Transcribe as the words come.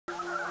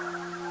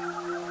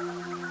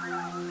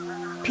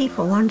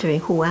people wondering,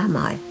 who am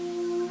I?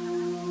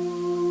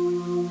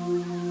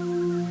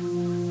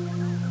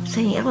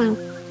 Saying, Ellen,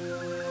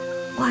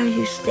 why are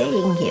you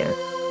staying here?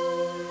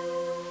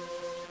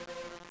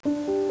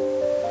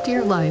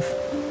 Dear life,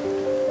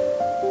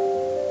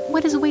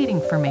 what is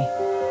waiting for me?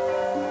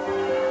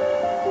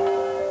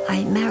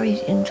 I married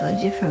into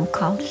a different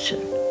culture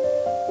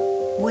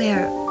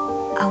where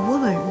a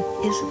woman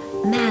is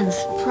man's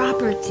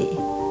property.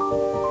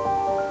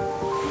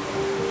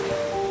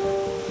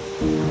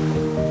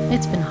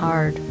 It's been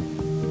hard.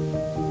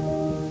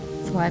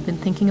 So I've been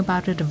thinking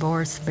about a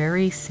divorce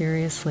very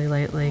seriously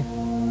lately.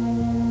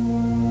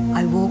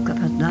 I woke up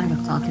at 9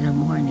 o'clock in the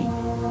morning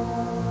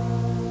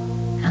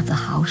and the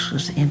house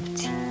was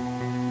empty.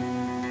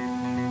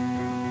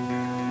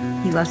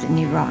 He was in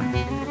Iran.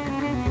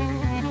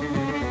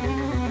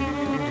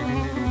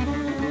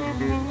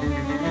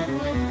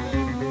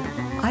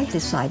 I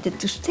decided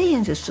to stay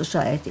in this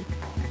society.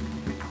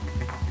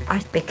 I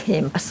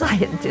became a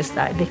scientist,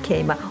 I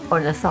became an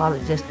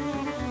ornithologist,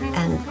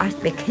 and I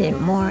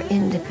became more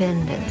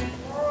independent.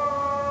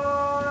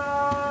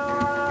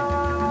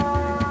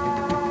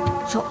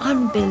 So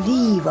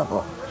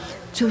unbelievable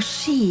to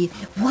see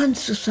one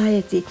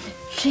society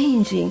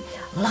changing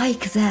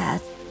like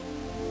that.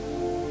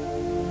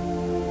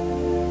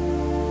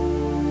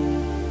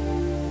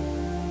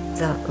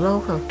 The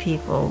local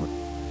people,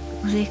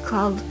 they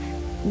called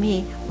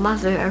me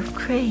Mother of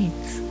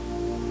Cranes.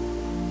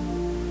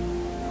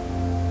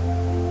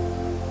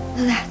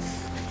 That's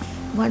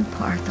one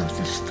part of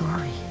the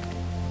story.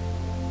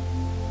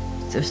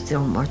 There's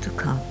still more to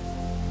come.